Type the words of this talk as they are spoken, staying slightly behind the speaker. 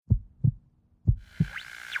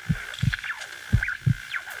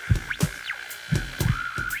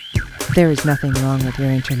There is nothing wrong with your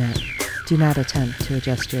internet. Do not attempt to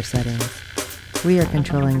adjust your settings. We are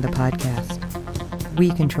controlling the podcast. We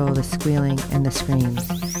control the squealing and the screams.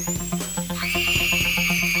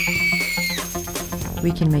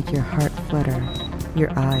 We can make your heart flutter,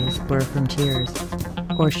 your eyes blur from tears,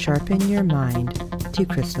 or sharpen your mind to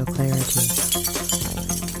crystal clarity.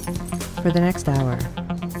 For the next hour,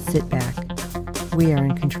 sit back. We are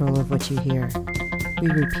in control of what you hear. We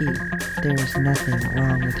repeat, there is nothing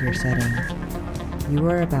wrong with your settings. You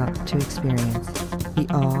are about to experience the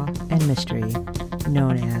awe and mystery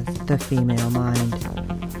known as the female mind.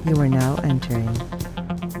 You are now entering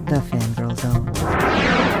the Fangirl Zone.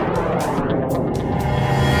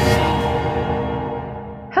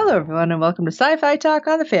 Hello everyone and welcome to Sci-Fi Talk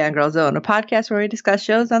on the Fangirl Zone, a podcast where we discuss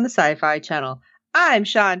shows on the Sci-Fi Channel. I'm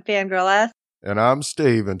Sean Fangirl S. And I'm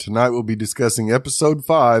Steve, and tonight we'll be discussing episode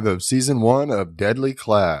 5 of season 1 of Deadly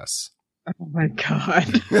Class. Oh my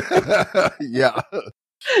god. Yeah.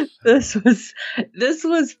 This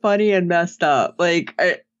was funny and messed up.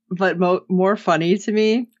 More funny to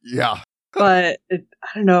me. Yeah. But I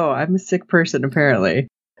don't know. I'm a sick person, apparently.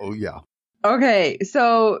 Oh, yeah. Okay,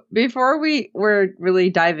 so before we were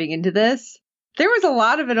really diving into this, there was a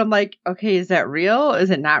lot of it. I'm like, okay, is that real?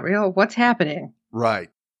 Is it not real? What's happening? Right.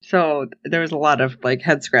 So there was a lot of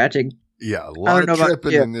head scratching. Yeah, a lot of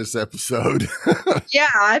tripping in this episode. Yeah,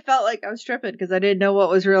 I felt like I was tripping because I didn't know what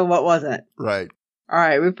was real and what wasn't. Right. All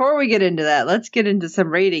right, before we get into that, let's get into some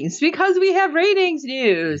ratings because we have ratings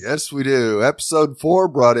news. Yes, we do. Episode 4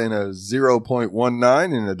 brought in a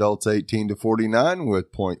 0.19 in adults 18 to 49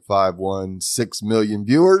 with 0.516 million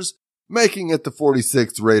viewers, making it the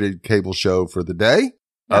 46th rated cable show for the day.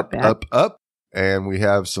 Up. And we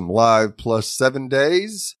have some live plus 7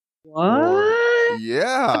 days. What?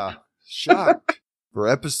 Yeah. Shocked. For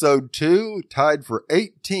episode 2, tied for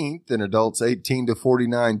 18th in adults 18 to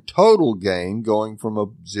 49 total gain, going from a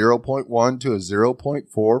 0.1 to a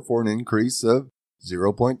 0.4 for an increase of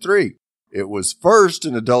 0.3. It was first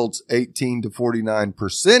in adults 18 to 49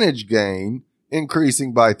 percentage gain,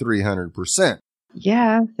 increasing by 300%.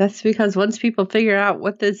 Yeah, that's because once people figure out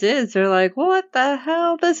what this is, they're like, what the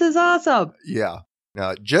hell? This is awesome. Yeah. Now,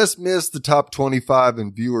 it just missed the top 25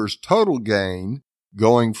 in viewers' total gain,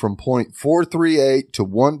 going from 0.438 to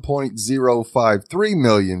 1.053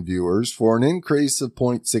 million viewers for an increase of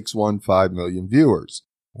 0.615 million viewers.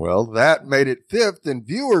 Well, that made it 5th in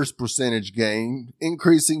viewers' percentage gain,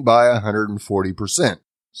 increasing by 140%.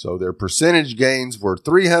 So their percentage gains were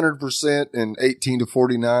 300% in 18 to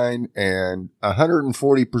 49 and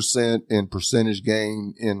 140% in percentage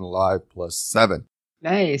gain in live plus 7.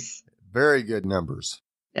 Nice. Very good numbers.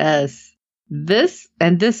 Yes. This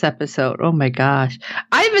episode, oh my gosh.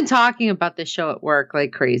 I've been talking about this show at work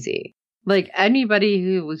like crazy. Like anybody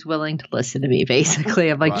who was willing to listen to me, basically.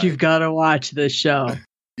 I'm like, You've got to watch this show.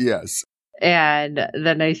 Yes. And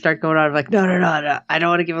then I start going on, I'm like, no. I don't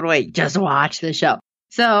want to give it away. Just watch the show.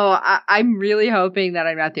 So I'm really hoping that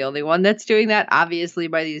I'm not the only one that's doing that. Obviously,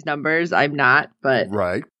 by these numbers, I'm not. But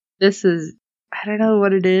right. This is, I don't know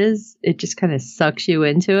what it is. It just kind of sucks you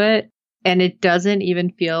into it. And it doesn't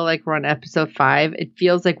even feel like we're on episode 5. It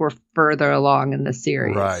feels like we're further along in the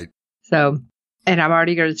series. Right. So, and I'm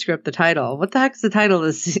already going to script the title. What the heck's the title of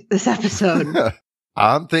this episode?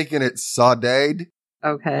 I'm thinking it's Sautéed.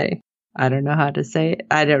 Okay. I don't know how to say it.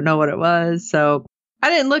 I don't know what it was. So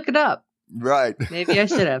I didn't look it up. Right. Maybe I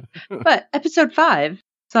should have. But episode 5,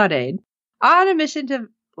 Sautéed. On a mission to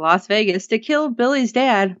Las Vegas to kill Billy's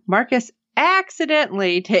dad, Marcus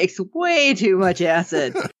accidentally takes way too much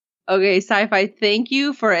acid. Okay, Sci-Fi, thank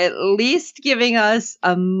you for at least giving us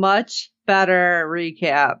a much better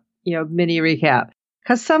recap, mini recap.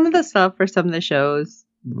 Because some of the stuff for some of the shows,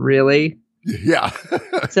 really? Yeah.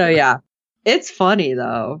 So, yeah. It's funny,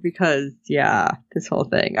 though, because, this whole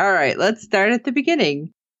thing. All right, let's start at the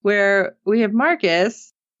beginning, where we have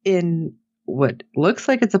Marcus in what looks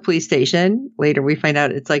like it's a police station. Later, we find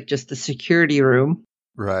out it's like just a security room.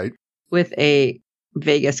 Right. With a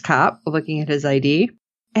Vegas cop looking at his ID.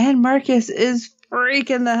 And Marcus is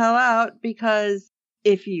freaking the hell out because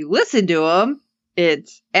if you listen to him,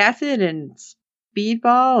 it's acid and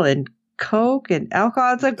speedball and coke and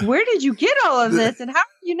alcohol. It's like, where did you get all of this? And how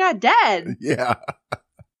are you not dead? Yeah.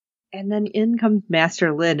 And then in comes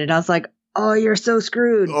Master Lin. And I was like, oh, you're so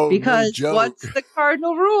screwed. Because what's the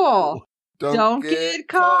cardinal rule? Don't get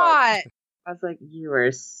caught. I was like, you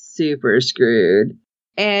are super screwed.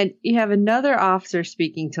 And you have another officer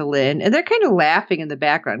speaking to Lin, and they're kind of laughing in the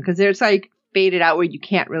background because there's faded out where you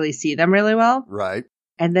can't really see them really well. Right.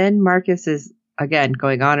 And then Marcus is, again,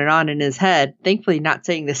 going on and on in his head, thankfully not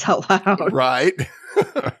saying this out loud. Right.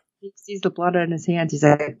 He's sees the blood on his hands. He's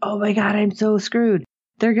like, oh my God, I'm so screwed.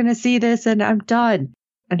 They're going to see this and I'm done.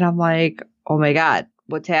 And I'm like, oh my God,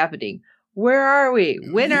 what's happening? Where are we?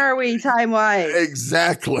 When are we time-wise?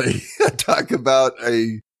 Exactly. Talk about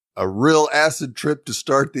a real acid trip to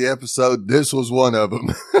start the episode. This was one of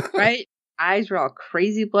them. Right? Eyes were all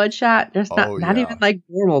crazy bloodshot. There's not even like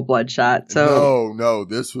normal bloodshot. So No,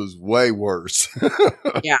 this was way worse.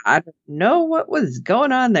 yeah, I don't know what was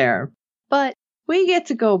going on there. But we get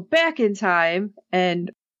to go back in time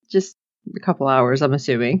and just a couple hours, I'm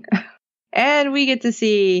assuming. And we get to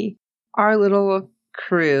see our little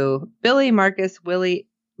crew, Billy, Marcus, Willie,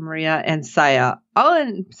 Maria, and Saya, all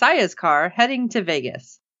in Saya's car heading to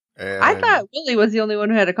Vegas. And I thought Willie was the only one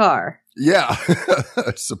who had a car. Yeah.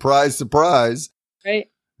 Surprise, surprise. Right.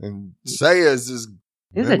 And Saya's is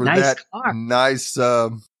a nice car. Nice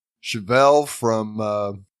Chevelle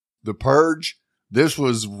from The Purge. This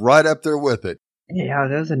was right up there with it. Yeah,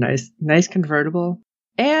 that was a nice convertible.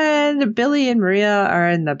 And Billy and Maria are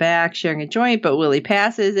in the back sharing a joint, but Willie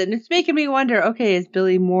passes, and it's making me wonder, okay, is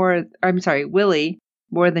Willie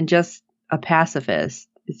more than just a pacifist?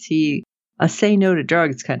 Is he a say no to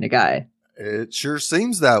drugs kind of guy? It sure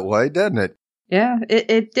seems that way, doesn't it? Yeah,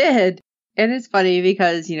 it did. And it's funny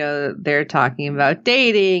because, they're talking about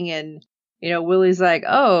dating and, Willie's like,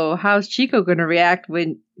 oh, how's Chico going to react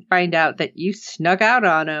when you find out that you snuck out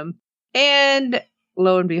on him? And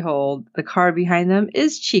lo and behold, the car behind them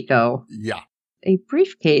is Chico. Yeah. A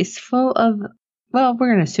briefcase full of, well, we're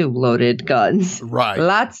going to assume loaded guns. Right.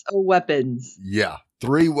 Lots of weapons. Yeah.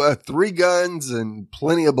 Three guns and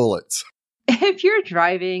plenty of bullets. If you're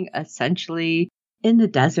driving essentially in the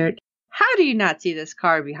desert, how do you not see this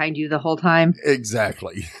car behind you the whole time?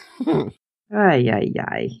 Exactly.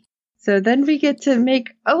 Ay. So then we get to make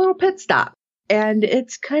a little pit stop. And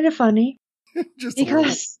it's kind of funny.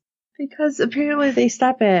 Because apparently they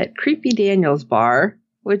stop at Creepy Daniel's bar,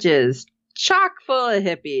 which is chock full of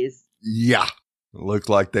hippies. Yeah. It looked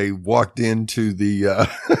like they walked into the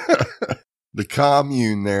the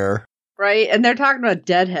commune there. Right? And they're talking about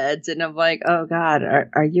Deadheads, and I'm like, oh God,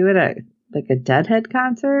 are you at a Deadhead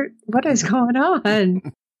concert? What is going on?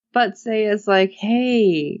 But Saya's like,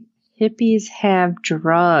 hey, hippies have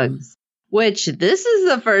drugs. Which this is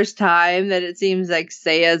the first time that it seems like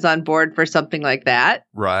Saya's on board for something like that.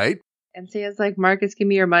 Right. And Saya's like, Marcus, give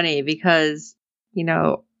me your money because,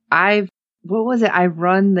 I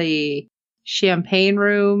run the champagne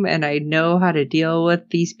room and I know how to deal with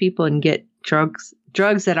these people and get drugs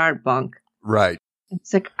that aren't bunk. Right.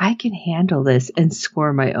 It's like, I can handle this and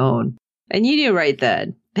score my own. And you knew right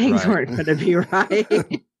then, things weren't going to be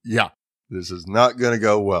right. Yeah. This is not going to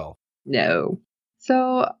go well. No.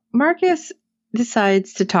 So Marcus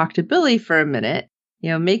decides to talk to Billy for a minute,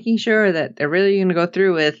 making sure that they're really going to go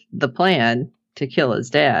through with the plan to kill his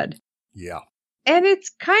dad. Yeah. And it's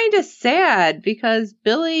kind of sad because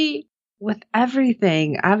Billy, with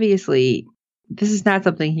everything, obviously, this is not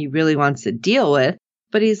something he really wants to deal with.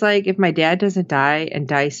 But he's like, if my dad doesn't die and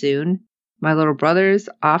die soon, my little brother's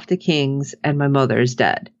off to Kings and my mother's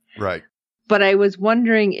dead. Right. But I was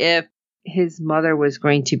wondering if his mother was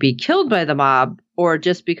going to be killed by the mob or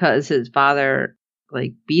just because his father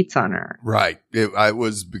beats on her. Right. It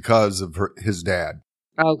was because of his dad.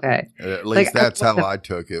 Okay. At least that's how I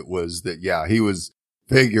took it, was that, he was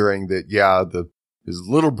figuring that, his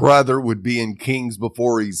little brother would be in Kings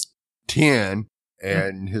before he's 10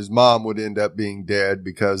 and his mom would end up being dead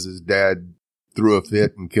because his dad threw a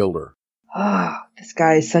fit and killed her. Oh, this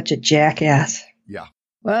guy is such a jackass. Yeah.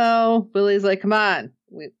 Well, Billy's like, come on.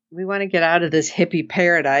 We want to get out of this hippie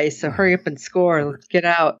paradise, so hurry up and score. Let's get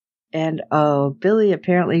out. And Billy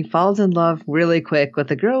apparently falls in love really quick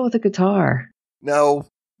with a girl with a guitar. Now,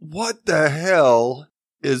 what the hell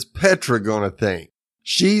is Petra going to think?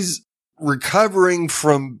 She's recovering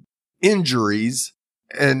from injuries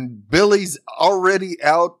and Billy's already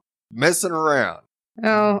out messing around.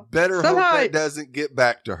 Oh, better hope that doesn't get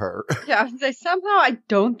back to her. Yeah, somehow I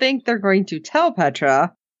don't think they're going to tell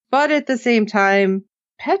Petra, but at the same time,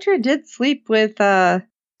 Petra did sleep with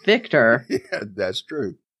Victor. Yeah, that's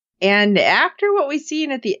true. And after what we've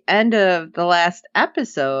seen at the end of the last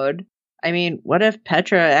episode, I mean, what if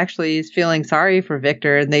Petra actually is feeling sorry for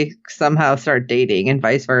Victor and they somehow start dating and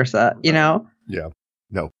vice versa, Yeah.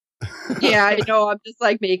 No. Yeah, I know. I'm just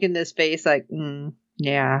making this face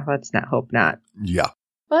yeah, let's not hope not. Yeah.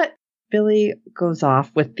 But Billy goes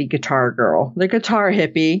off with the guitar girl, the guitar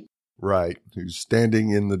hippie. Right. Who's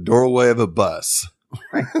standing in the doorway of a bus.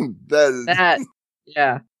 Right.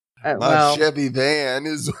 Yeah. My Chevy van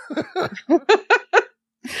is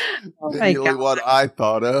immediately what I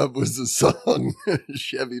thought of was the song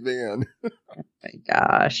Chevy Van. Oh my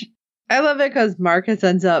gosh. I love it because Marcus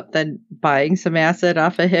ends up then buying some acid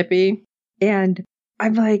off a hippie. And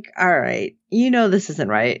I'm like, all right, this isn't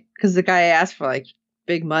right. Because the guy asked for like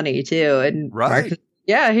big money too. And Right. Marcus,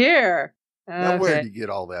 yeah, here. Now, where did you get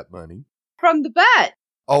all that money? From the bet.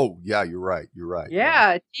 Oh, yeah, you're right.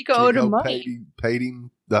 Yeah, Chico owed him money. Paid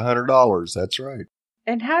him the $100. That's right.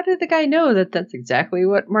 And how did the guy know that that's exactly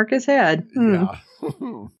what Marcus had? Yeah.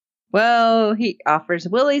 Well, he offers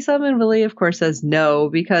Willie some, and Willie, of course, says no,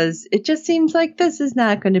 because it just seems like this is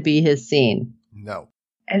not going to be his scene. No.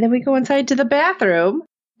 And then we go inside to the bathroom,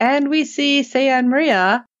 and we see Saya and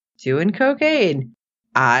Maria doing cocaine.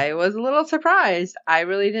 I was a little surprised. I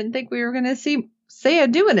really didn't think we were going to see Saya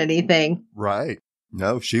doing anything. Right.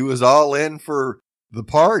 No, she was all in for the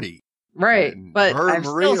party. Right. And but her and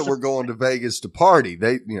Maria were going to Vegas to party.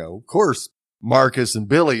 They, of course, Marcus and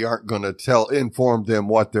Billy aren't going to inform them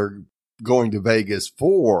what they're going to Vegas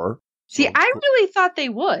for. See, I really thought they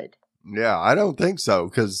would. Yeah, I don't think so,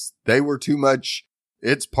 because they were too much.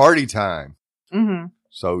 It's party time. Mm-hmm.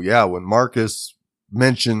 So, yeah, when Marcus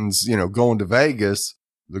mentions, going to Vegas,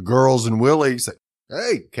 the girls and Willie say,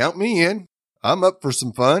 hey, count me in. I'm up for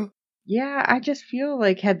some fun. Yeah, I just feel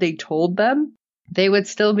like had they told them, they would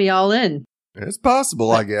still be all in. It's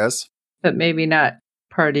possible, I guess. But maybe not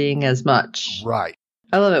partying as much. Right.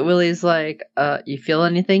 I love it. Willie's like, you feel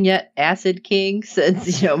anything yet, Acid King?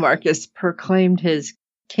 Since, Marcus proclaimed his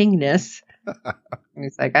kingness. And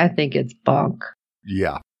he's like, I think it's bunk.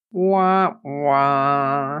 Yeah. Wah,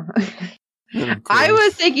 wah. I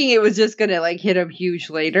was thinking it was just going to hit him huge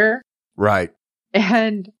later. Right.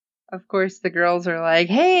 And of course the girls are like,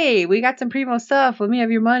 hey, we got some primo stuff. Let me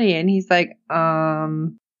have your money. And he's like,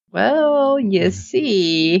 well, you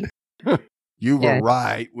see. You were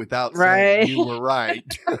right without saying you were right.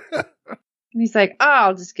 And he's like, oh,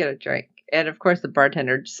 I'll just get a drink. And of course the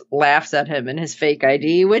bartender just laughs at him and his fake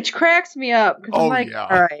ID, which cracks me up. Because I'm like, yeah.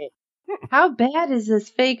 All right, how bad is this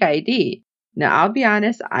fake ID? Now, I'll be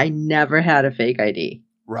honest, I never had a fake ID.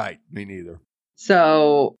 Right. Me neither.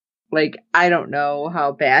 So, I don't know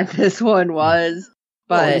how bad this one was.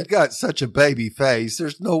 But he's got such a baby face.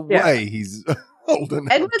 There's no way he's old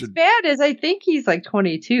enough. And what's bad is I think he's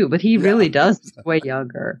 22, but he really does look way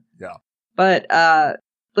younger. Yeah. But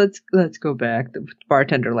let's go back. The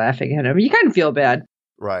bartender laughing at him. You kind of feel bad.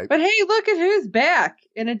 Right. But hey, look at who's back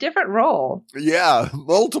in a different role. Yeah,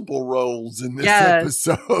 multiple roles in this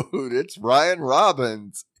episode. It's Ryan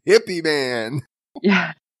Robbins, hippie man.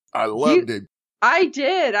 Yeah. I loved him. I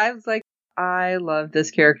did. I was like, I love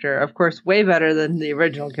this character. Of course, way better than the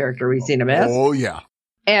original character we've seen him as. Oh, yeah.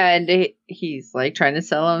 And he's trying to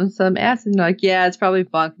sell him some acid. And yeah, it's probably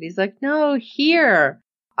bunk. And he's like, no, here.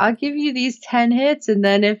 I'll give you these 10 hits. And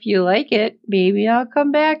then if you like it, maybe I'll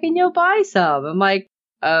come back and you'll buy some. I'm like,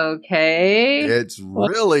 okay. It's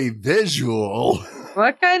really visual.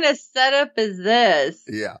 What kind of setup is this?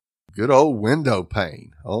 Yeah. Good old window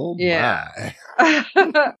pane. Oh, yeah.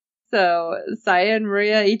 my. So Saya and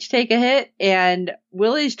Maria each take a hit, and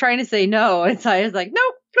Willie's trying to say no, and Saya's like,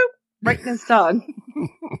 nope, bloop, right in his tongue.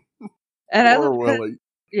 And Poor Willie.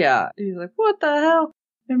 Yeah. He's like, what the hell?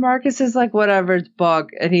 And Marcus is like, whatever, it's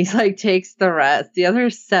bug. And he's like, takes the rest. The other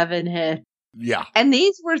 7 hits. Yeah. And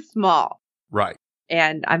these were small. Right.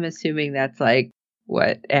 And I'm assuming that's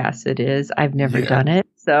what acid is. I've never done it.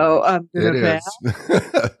 So I'm going to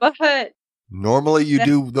pass. But normally you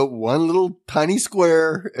do the one little tiny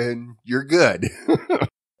square and you're good.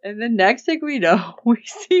 And the next thing we know, we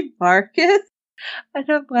see Marcus. And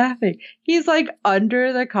I'm laughing. He's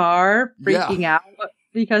under the car, freaking out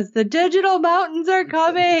because the digital mountains are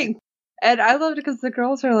coming. And I loved it because the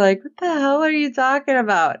girls are like, what the hell are you talking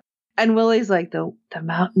about? And Willie's like, the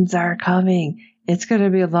mountains are coming. It's going to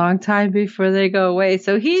be a long time before they go away.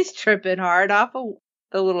 So he's tripping hard off of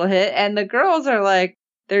the little hit. And the girls are like,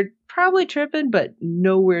 they're probably tripping, but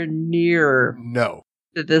nowhere near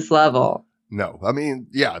to this level. No. I mean,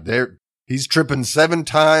 yeah, he's tripping 7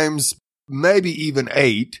 times, maybe even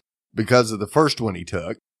 8 because of the first one he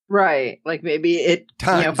took. Right. Maybe it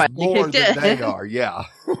times more than they are. Yeah.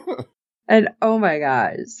 And oh my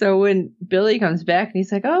God. So when Billy comes back and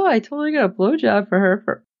he's like, oh, I totally got a blowjob for her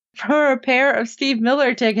for a pair of Steve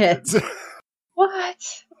Miller tickets.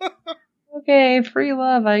 What? Okay. Free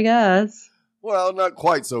love, I guess. Well, not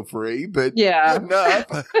quite so free, but yeah, good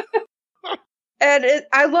enough. And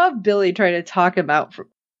I love Billy trying to talk him out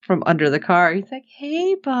from under the car. He's like,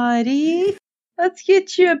 hey, buddy, let's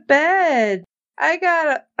get you a bed. I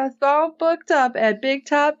got us all booked up at Big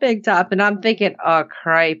Top. And I'm thinking, oh,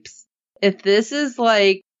 cripes. If this is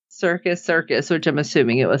Circus, which I'm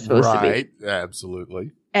assuming it was supposed to be. Right,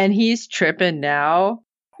 absolutely. And he's tripping now.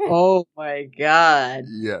 Oh, my God.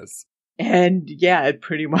 Yes. And yeah, it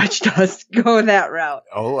pretty much does go that route.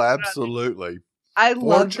 Oh, absolutely. I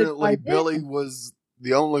love Fortunately, Billy was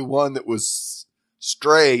the only one that was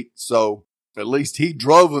straight, so at least he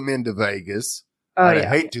drove him into Vegas. I'd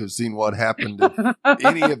hate to have seen what happened if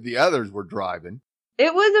any of the others were driving.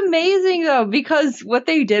 It was amazing though, because what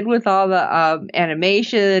they did with all the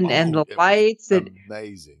animation and the lights and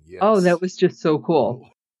amazing. Yes. Oh, that was just so cool.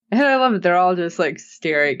 And I love it. They're all just like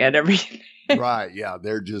staring at everything. Right. Yeah.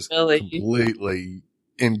 They're just Billy. completely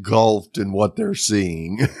engulfed in what they're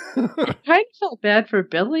seeing. I kind of felt bad for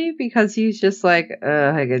Billy because he's just like,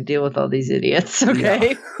 I gotta deal with all these idiots.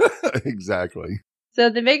 Okay. Yeah. Exactly. So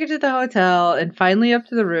they make it to the hotel and finally up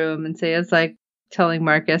to the room, and Saya's like telling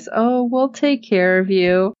Marcus, oh, we'll take care of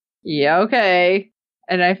you. Yeah, okay.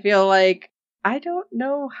 And I feel like I don't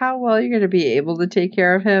know how well you're going to be able to take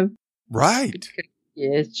care of him. Right. He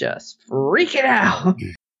is just freaking out.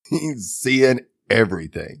 He's seeing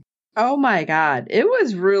everything. Oh my God. It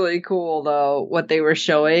was really cool though, what they were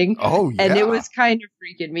showing. Oh yeah. And it was kind of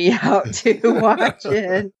freaking me out to watch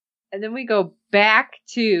it. And then we go back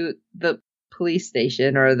to the police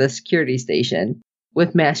station or the security station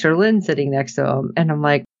with Master Lin sitting next to him. And I'm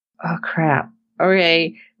like, oh crap.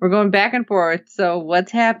 Okay. We're going back and forth. So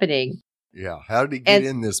what's happening? Yeah. How did he get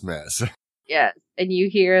in this mess? Yes. And you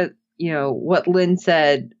hear, what Lin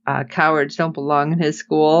said, cowards don't belong in his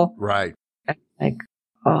school. Right. I'm like,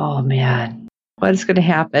 oh man, what is going to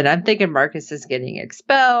happen? I'm thinking Marcus is getting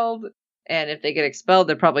expelled. And if they get expelled,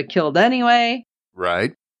 they're probably killed anyway.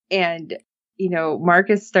 Right. And,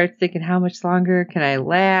 Marcus starts thinking, how much longer can I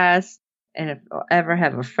last? And if I'll ever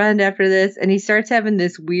have a friend after this. And he starts having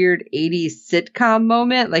this weird 80s sitcom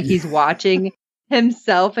moment. Like he's watching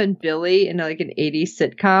himself and Billy in like an 80s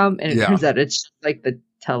sitcom. And it turns out it's just like the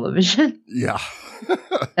television. Yeah.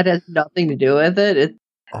 That has nothing to do with it.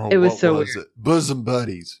 It was so weird. Bosom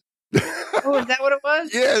Buddies. Oh, is that what it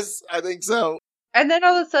was? Yes, I think so. And then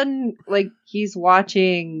all of a sudden, like, he's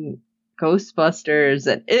watching Ghostbusters.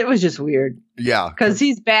 And it was just weird. Yeah. Because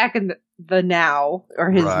he's back in the now, or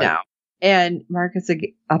his now. And Marcus,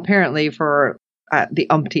 apparently for the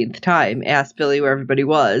umpteenth time, asked Billy where everybody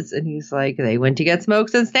was. And he's like, they went to get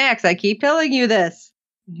smokes and snacks. I keep telling you this.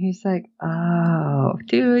 And he's like, oh,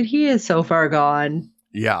 dude, he is so far gone.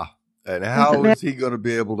 Yeah. And how is he going to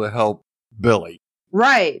be able to help Billy?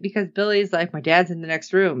 Right. Because Billy's like, my dad's in the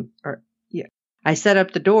next room. Or, yeah, I set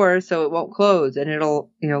up the door so it won't close and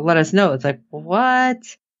it'll, let us know. It's like, what?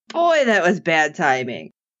 Boy, that was bad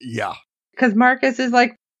timing. Yeah. Because Marcus is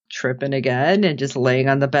like tripping again and just laying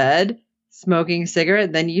on the bed, smoking a cigarette.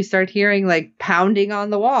 And then you start hearing like pounding on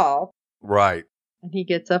the wall. Right. And he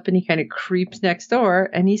gets up and he kind of creeps next door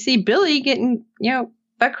and you see Billy getting,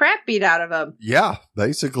 the crap beat out of him. Yeah,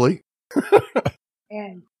 basically.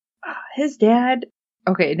 And his dad.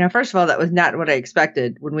 Okay, now first of all, that was not what I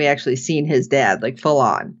expected when we actually seen his dad, like full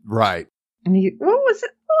on. Right. And what was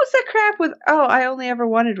that crap with? Oh, I only ever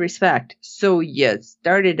wanted respect. So you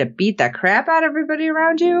started to beat the crap out of everybody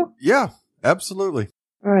around you? Yeah, absolutely.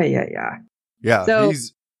 Oh yeah. Yeah, so,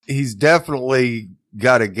 he's definitely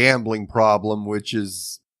got a gambling problem, which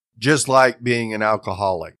is just like being an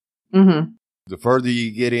alcoholic. Mm-hmm. The further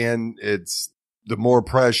you get in, it's the more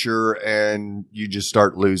pressure and you just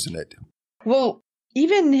start losing it. Well,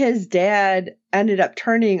 even his dad ended up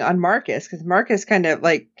turning on Marcus because Marcus kind of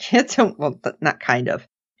like hits him. Well, not kind of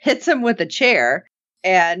hits him with a chair.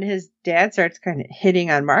 And his dad starts kind of hitting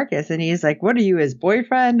on Marcus. And he's like, what are you, his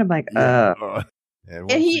boyfriend? I'm like, And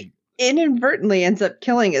he inadvertently ends up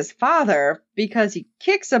killing his father because he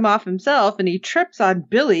kicks him off himself and he trips on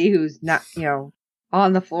Billy, who's not,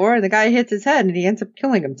 on the floor. And the guy hits his head and he ends up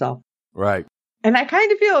killing himself. Right. And I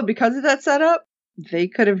kind of feel because of that setup, they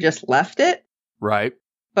could have just left it. Right.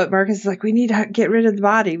 But Marcus is like, we need to get rid of the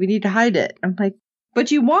body. We need to hide it. I'm like, but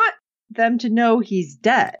you want them to know he's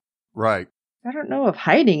dead. Right. I don't know if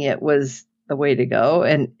hiding it was the way to go.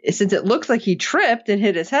 And since it looks like he tripped and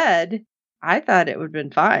hit his head, I thought it would have been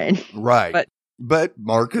fine. Right. But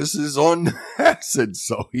Marcus is on acid,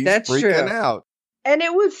 so he's freaking out. And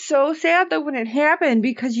it was so sad though when it happened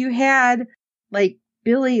because you had like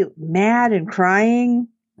Billy mad and crying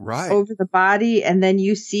over the body. And then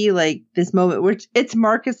you see like this moment where it's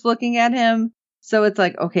Marcus looking at him. So it's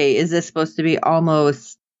like, okay, is this supposed to be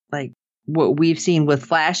almost like what we've seen with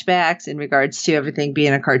flashbacks in regards to everything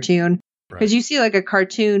being a cartoon? Because you see like a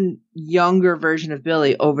cartoon younger version of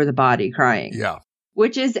Billy over the body crying. Yeah.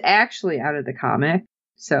 Which is actually out of the comic.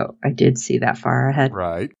 So I did see that far ahead.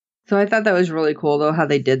 Right. So I thought that was really cool though, how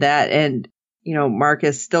they did that. And,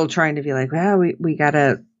 Marcus still trying to be like, well, we got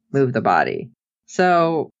to move the body.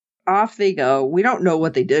 So off they go. We don't know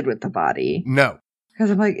what they did with the body. No. Because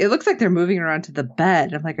I'm like, it looks like they're moving around to the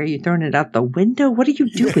bed. I'm like, are you throwing it out the window? What are you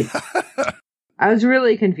doing? I was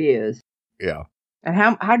really confused. Yeah. And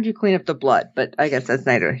how did you clean up the blood? But I guess that's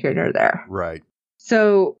neither here nor there. Right.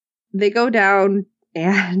 So they go down,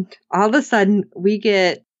 and all of a sudden we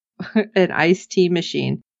get an iced tea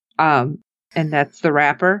machine. And that's the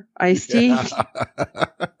rapper, iced tea.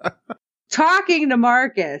 Talking to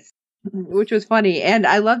Marcus, which was funny. And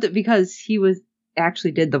I loved it because he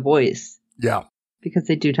actually did the voice. Yeah. Because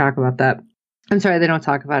they do talk about that. I'm sorry, they don't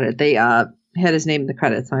talk about it. They had his name in the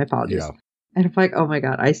credits. My apologies. Yeah. And I'm like, oh my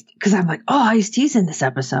God, because I'm like, oh, Ice-T's in this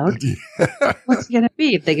episode. What's he going to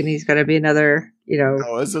be? I'm thinking he's going to be another,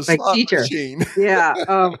 it's a slot teacher. Machine. Yeah.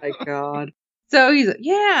 Oh my God. So he's like,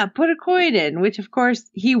 yeah, put a coin in, which of course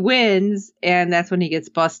he wins. And that's when he gets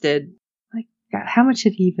busted. Like, God, how much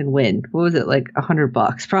did he even win? What was it? Like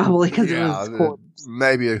 $100 probably because it was quarters.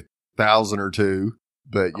 Maybe 1,000 or two,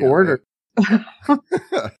 but quarter.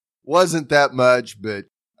 Wasn't that much, but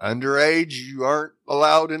underage, you aren't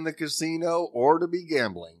allowed in the casino or to be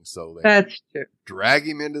gambling. So that's true. Drag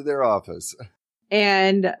him into their office.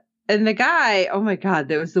 And the guy, oh my God,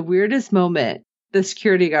 that was the weirdest moment, the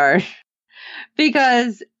security guard,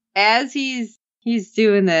 because as he's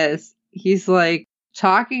doing this, he's like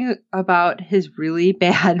talking about his really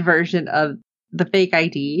bad version of the fake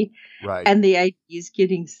ID. Right. And the ID is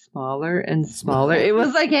getting smaller and smaller. It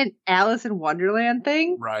was like an Alice in Wonderland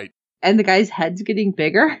thing. Right. And the guy's head's getting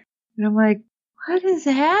bigger. And I'm like, what is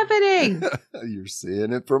happening? You're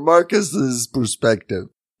seeing it from Marcus's perspective.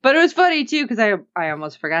 But it was funny too, because I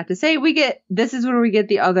almost forgot to say, this is where we get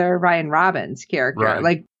the other Ryan Robbins character, right.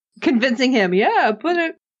 Like convincing him, yeah, put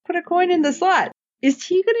a coin in the slot. Is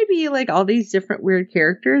he going to be like all these different weird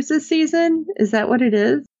characters this season? Is that what it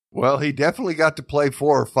is? Well, he definitely got to play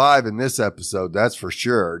 4 or 5 in this episode. That's for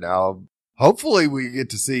sure. Now, hopefully we get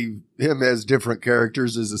to see him as different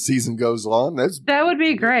characters as the season goes on. That would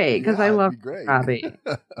be great because I love Robbie.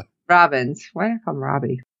 Robbins. Why did I call him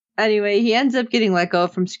Robbie? Anyway, he ends up getting let go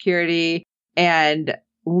from security, and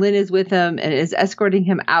Lynn is with him and is escorting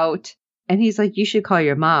him out. And he's like, you should call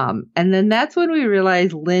your mom. And then that's when we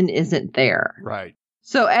realize Lynn isn't there. Right.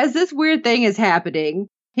 So as this weird thing is happening,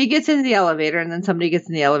 he gets into the elevator, and then somebody gets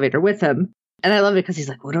in the elevator with him. And I love it because he's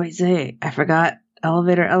like, what do I say? I forgot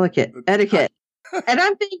elevator etiquette. And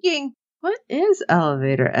I'm thinking, what is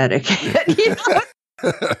elevator etiquette?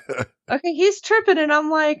 Okay, he's tripping, and I'm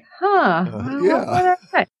like,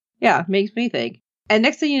 yeah, makes me think. And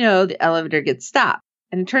next thing you know, the elevator gets stopped,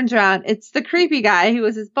 and it turns around, it's the creepy guy who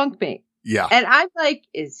was his bunkmate. Yeah. And I'm like,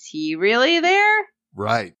 is he really there?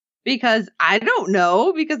 Right. Because I don't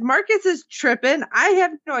know, because Marcus is tripping. I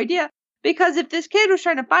have no idea. Because if this kid was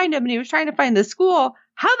trying to find him and he was trying to find the school,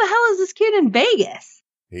 how the hell is this kid in Vegas?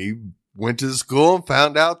 He went to the school and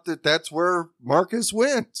found out that that's where Marcus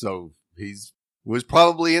went. So he was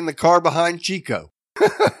probably in the car behind Chico.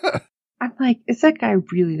 I'm like, is that guy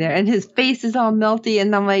really there? And his face is all melty.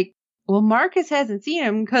 And I'm like, well, Marcus hasn't seen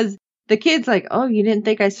him because the kid's like, oh, you didn't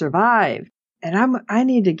think I survived. And I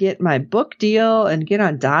need to get my book deal and get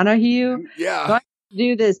on Donahue. Yeah. So I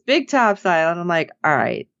do this big topside. And I'm like, all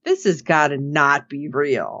right, this has got to not be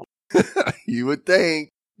real. You would think.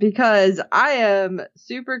 Because I am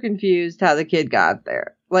super confused how the kid got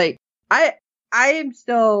there. Like, I am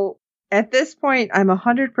still, at this point, I'm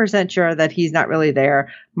 100% sure that he's not really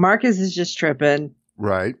there. Marcus is just tripping.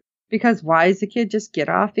 Right. Because why does the kid just get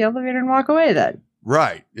off the elevator and walk away then?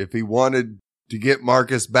 Right. If he wanted to get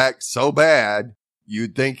Marcus back so bad,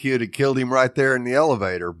 you'd think he'd have killed him right there in the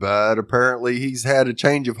elevator. But apparently he's had a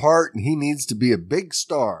change of heart and he needs to be a big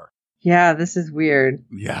star. Yeah, this is weird.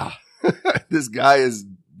 Yeah. This guy is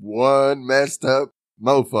one messed up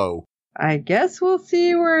mofo. I guess we'll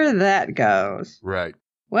see where that goes. Right.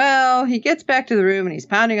 Well, he gets back to the room and he's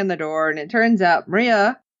pounding on the door, and it turns out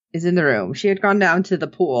Maria is in the room. She had gone down to the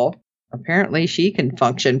pool. Apparently she can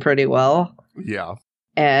function pretty well. Yeah.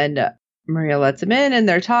 And Maria lets him in and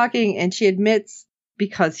they're talking, and she admits,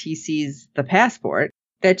 because he sees the passport,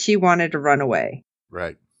 that she wanted to run away.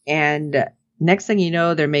 Right. And next thing you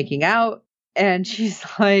know, they're making out, and she's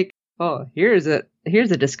like, oh, here's a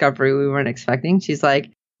discovery we weren't expecting. She's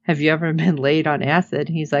like, have you ever been laid on acid?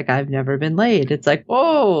 He's like, I've never been laid. It's like,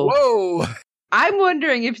 whoa. I'm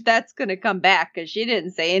wondering if that's going to come back, because she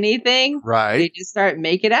didn't say anything. Right. They just start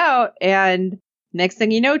making out, and next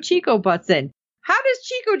thing you know, Chico butts in. How does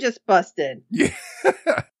Chico just bust in? Yeah.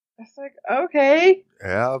 It's like, okay.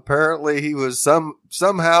 Yeah, apparently he was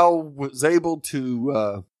somehow was able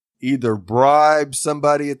to either bribe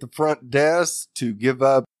somebody at the front desk to give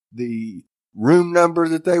up the room number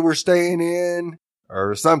that they were staying in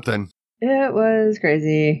or something. It was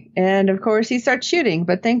crazy. And of course, he starts shooting,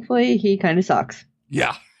 but thankfully, he kind of sucks.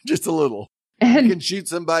 Yeah, just a little. And You can shoot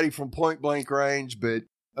somebody from point blank range, but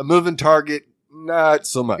a moving target, not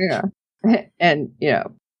so much. yeah. And,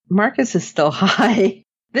 Marcus is still high.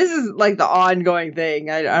 This is like the ongoing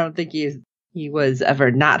thing. I don't think he was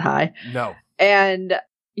ever not high. No. And,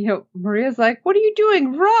 Maria's like, what are you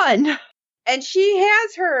doing? Run. And she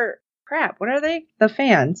has her, what are they? The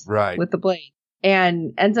fans. Right. With the blade.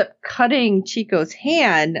 And ends up cutting Chico's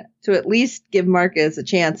hand to at least give Marcus a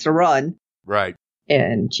chance to run. Right.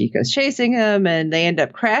 And Chico's chasing him, and they end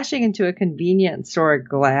up crashing into a convenience store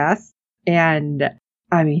glass. And,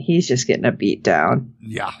 he's just getting a beat down.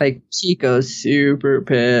 Yeah. Like, Chico's super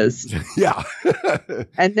pissed. Yeah.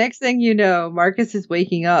 And next thing you know, Marcus is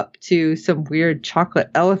waking up to some weird chocolate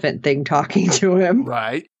elephant thing talking to him.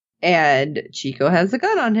 Right. And Chico has a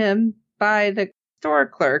gun on him by the store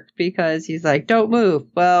clerk because he's like, don't move.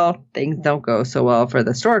 Well, things don't go so well for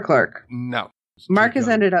the store clerk. No. Marcus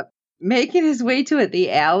Chico. ended up making his way to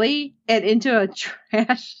the alley and into a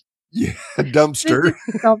trash Yeah, dumpster.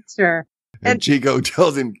 dumpster. And Chico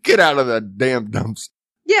tells him, get out of that damn dumpster.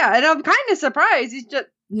 Yeah, and I'm kind of surprised he's just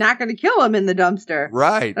not going to kill him in the dumpster.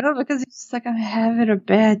 Right. I don't know, because he's just like, I'm having a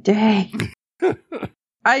bad day.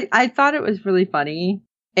 I thought it was really funny.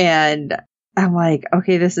 And I'm like,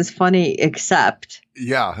 okay, this is funny, except.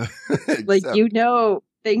 Yeah. Like,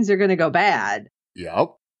 things are going to go bad.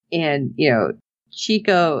 Yep. And,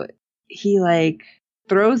 Chico, he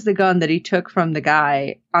throws the gun that he took from the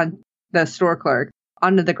guy on the store clerk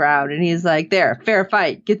onto the ground. And he's like, there, fair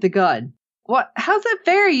fight, get the gun. What? How's that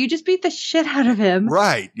fair? You just beat the shit out of him.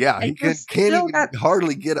 Right. Yeah. And He can't even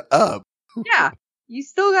hardly get up. Yeah. You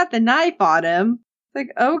still got the knife on him. Like,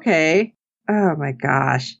 okay. Oh my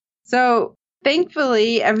gosh. So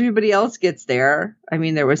thankfully everybody else gets there.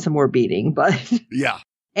 There was some more beating, but. Yeah.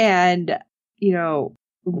 And,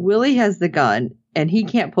 Willie has the gun and he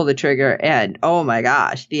can't pull the trigger. And oh my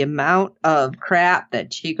gosh, the amount of crap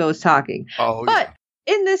that Chico's talking. Oh, but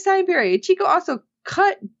in this time period, Chico also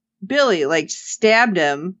cut Billy, stabbed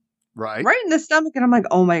him right in the stomach. And I'm like,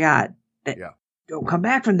 oh my God, don't come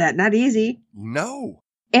back from that. Not easy. No.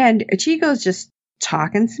 And Chico's just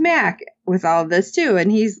talking smack with all of this too.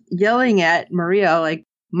 And he's yelling at Maria, like,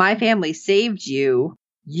 my family saved you.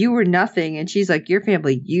 You were nothing. And she's like, your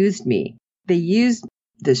family used me. They used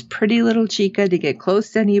this pretty little chica to get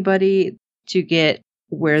close to anybody, to get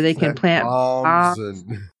where they can plant bombs.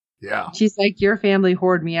 And, yeah. She's like, your family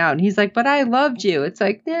hoarded me out. And he's like, but I loved you. It's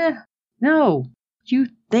like, no, you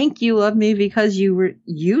think you love me because you were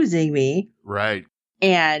using me. Right.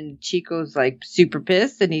 And Chico's super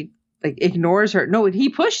pissed and he ignores her. No, he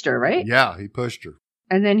pushed her, right? Yeah, he pushed her.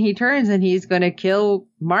 And then he turns and he's going to kill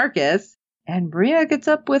Marcus. And Maria gets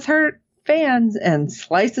up with her fans and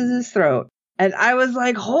slices his throat. And I was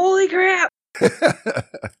like, holy crap.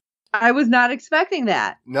 I was not expecting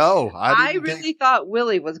that. No, I really thought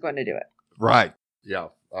Willie was going to do it. Right. Yeah.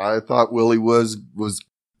 I thought Willie was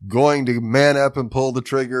going to man up and pull the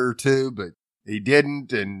trigger too, but he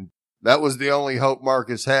didn't. And that was the only hope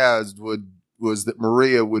Marcus has was that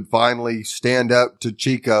Maria would finally stand up to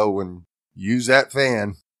Chico and use that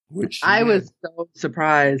fan, which I was so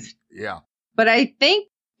surprised. Yeah. But I think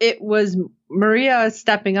it was Maria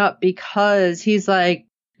stepping up because he's like,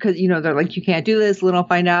 because, they're like, you can't do this. Lynn will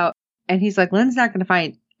find out. And he's like, Lynn's not going to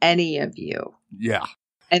find any of you. Yeah.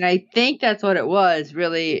 And I think that's what it was,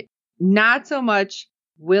 really. Not so much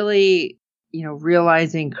Willie,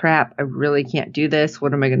 realizing, crap, I really can't do this.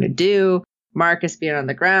 What am I going to do? Marcus being on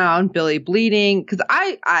the ground, Billy bleeding. Because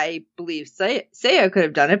I believe Saya could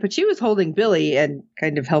have done it, but she was holding Billy and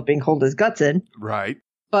kind of helping hold his guts in. Right.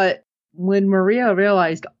 But when Maria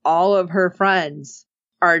realized all of her friends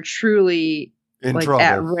are truly in trouble,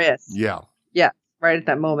 at risk. Yeah. Yeah. Right at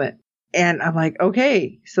that moment. And I'm like,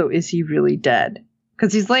 okay, so is he really dead?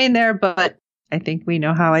 Because he's laying there, but I think we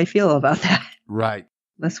know how I feel about that. Right.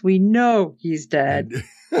 Unless we know he's dead.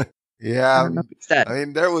 Yeah. I don't know if he's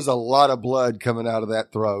dead. There was a lot of blood coming out of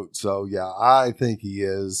that throat. So yeah, I think he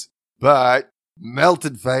is. But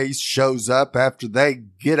Melted Face shows up after they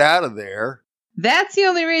get out of there. That's the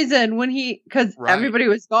only reason because everybody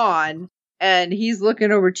was gone and he's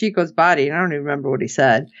looking over Chico's body. And I don't even remember what he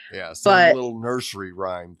said. Yeah. Some little nursery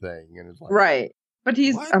rhyme thing. And it's like, right. But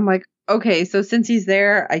what? I'm like, okay, so since he's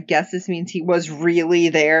there, I guess this means he was really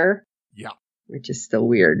there. Yeah. Which is still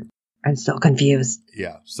weird. I'm still confused.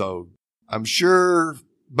 Yeah. So I'm sure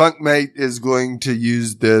Bunkmate is going to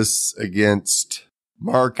use this against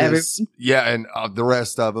Marcus. Yeah. And the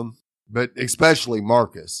rest of them, but especially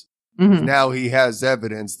Marcus. Mm-hmm. Now he has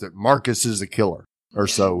evidence that Marcus is a killer, or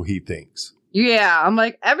so he thinks. Yeah, I'm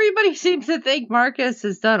like, everybody seems to think Marcus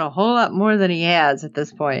has done a whole lot more than he has at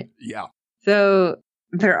this point. Yeah. So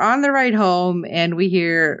they're on the ride home, and we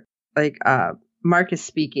hear like Marcus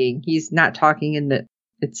speaking. He's not talking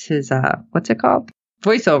it's his what's it called?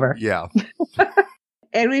 Voiceover. Yeah.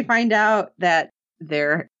 And we find out that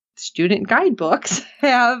their student guidebooks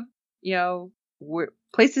have,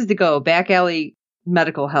 places to go, back alley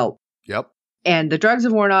medical help. Yep. And the drugs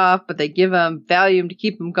have worn off, but they give him Valium to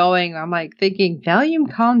keep him going. I'm like thinking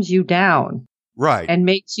Valium calms you down. Right. And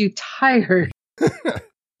makes you tired.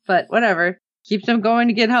 But whatever. Keeps him going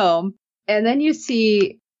to get home. And then you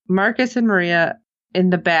see Marcus and Maria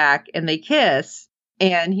in the back, and they kiss.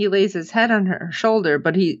 And he lays his head on her shoulder,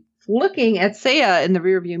 but he's looking at Saya in the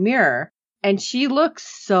rearview mirror. And she looks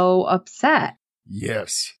so upset.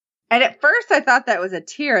 Yes. And at first I thought that was a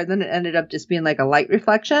tear, and then it ended up just being like a light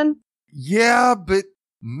reflection. Yeah, but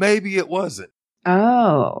maybe it wasn't.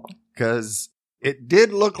 Oh. Because it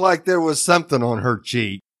did look like there was something on her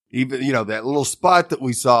cheek. Even, that little spot that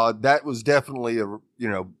we saw, that was definitely,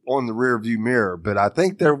 on the rear view mirror. But I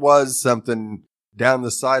think there was something down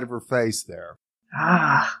the side of her face there.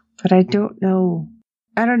 But I don't know.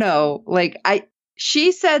 I don't know.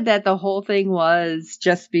 She said that the whole thing was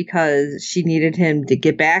just because she needed him to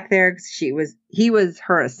get back there because he was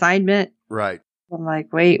her assignment. Right. I'm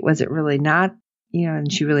like, wait, was it really not?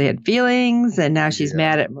 And she really had feelings, and now she's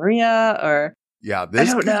mad at Maria, or yeah,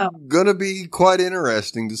 this is going to be quite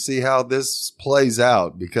interesting to see how this plays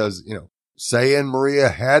out because Saya and Maria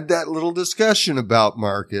had that little discussion about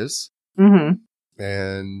Marcus,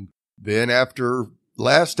 and then after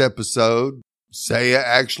last episode, Saya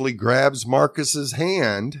actually grabs Marcus's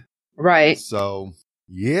hand. Right. So,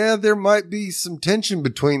 yeah, there might be some tension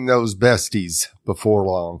between those besties before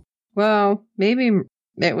long. Well, maybe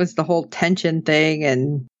it was the whole tension thing.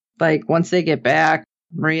 And once they get back,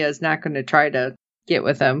 Maria's not going to try to get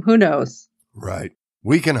with him. Who knows? Right.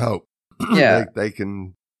 We can hope. Yeah. they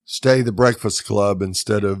can stay the Breakfast Club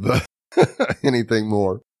instead of anything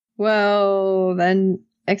more. Well, then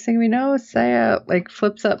next thing we know, Saya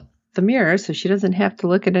flips up the mirror so she doesn't have to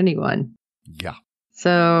look at anyone. Yeah.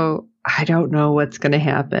 So I don't know what's going to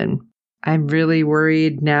happen. I'm really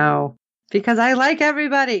worried now because I like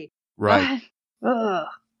everybody. Right. All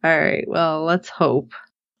right. Well, let's hope.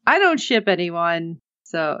 I don't ship anyone,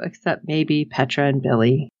 so except maybe Petra and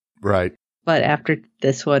Billy. Right. But after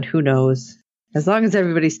this one, who knows? As long as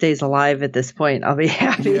everybody stays alive at this point, I'll be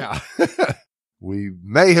happy. Yeah. We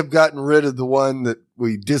may have gotten rid of the one that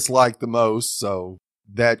we dislike the most, so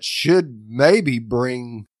that should maybe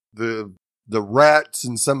bring the rats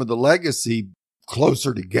and some of the legacy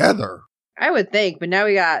closer together. I would think, but now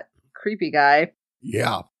we got creepy guy.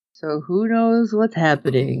 Yeah. So who knows what's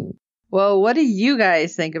happening? Well, what do you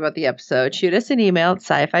guys think about the episode? Shoot us an email at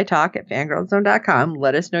sci-fi talk@fangirlzone.com.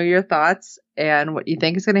 Let us know your thoughts and what you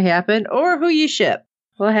think is going to happen or who you ship.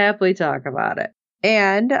 We'll happily talk about it.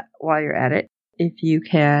 And while you're at it, if you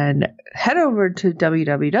can head over to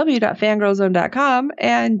www.fangirlzone.com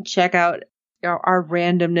and check out our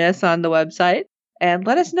randomness on the website. And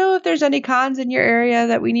let us know if there's any cons in your area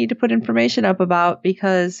that we need to put information up about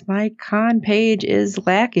because my con page is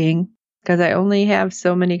lacking because I only have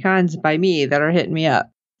so many cons by me that are hitting me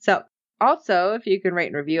up. So also, if you can rate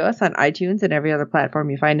and review us on iTunes and every other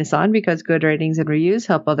platform you find us on because good ratings and reviews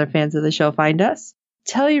help other fans of the show find us.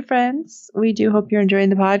 Tell your friends. We do hope you're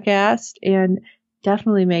enjoying the podcast and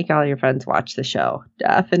definitely make all your friends watch the show.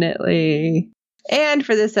 Definitely. And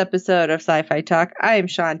for this episode of Sci-Fi Talk, I am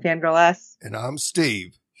Sean Fangirl S. And I'm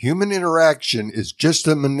Steve. Human interaction is just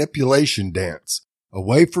a manipulation dance, a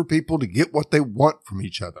way for people to get what they want from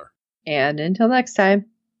each other. And until next time.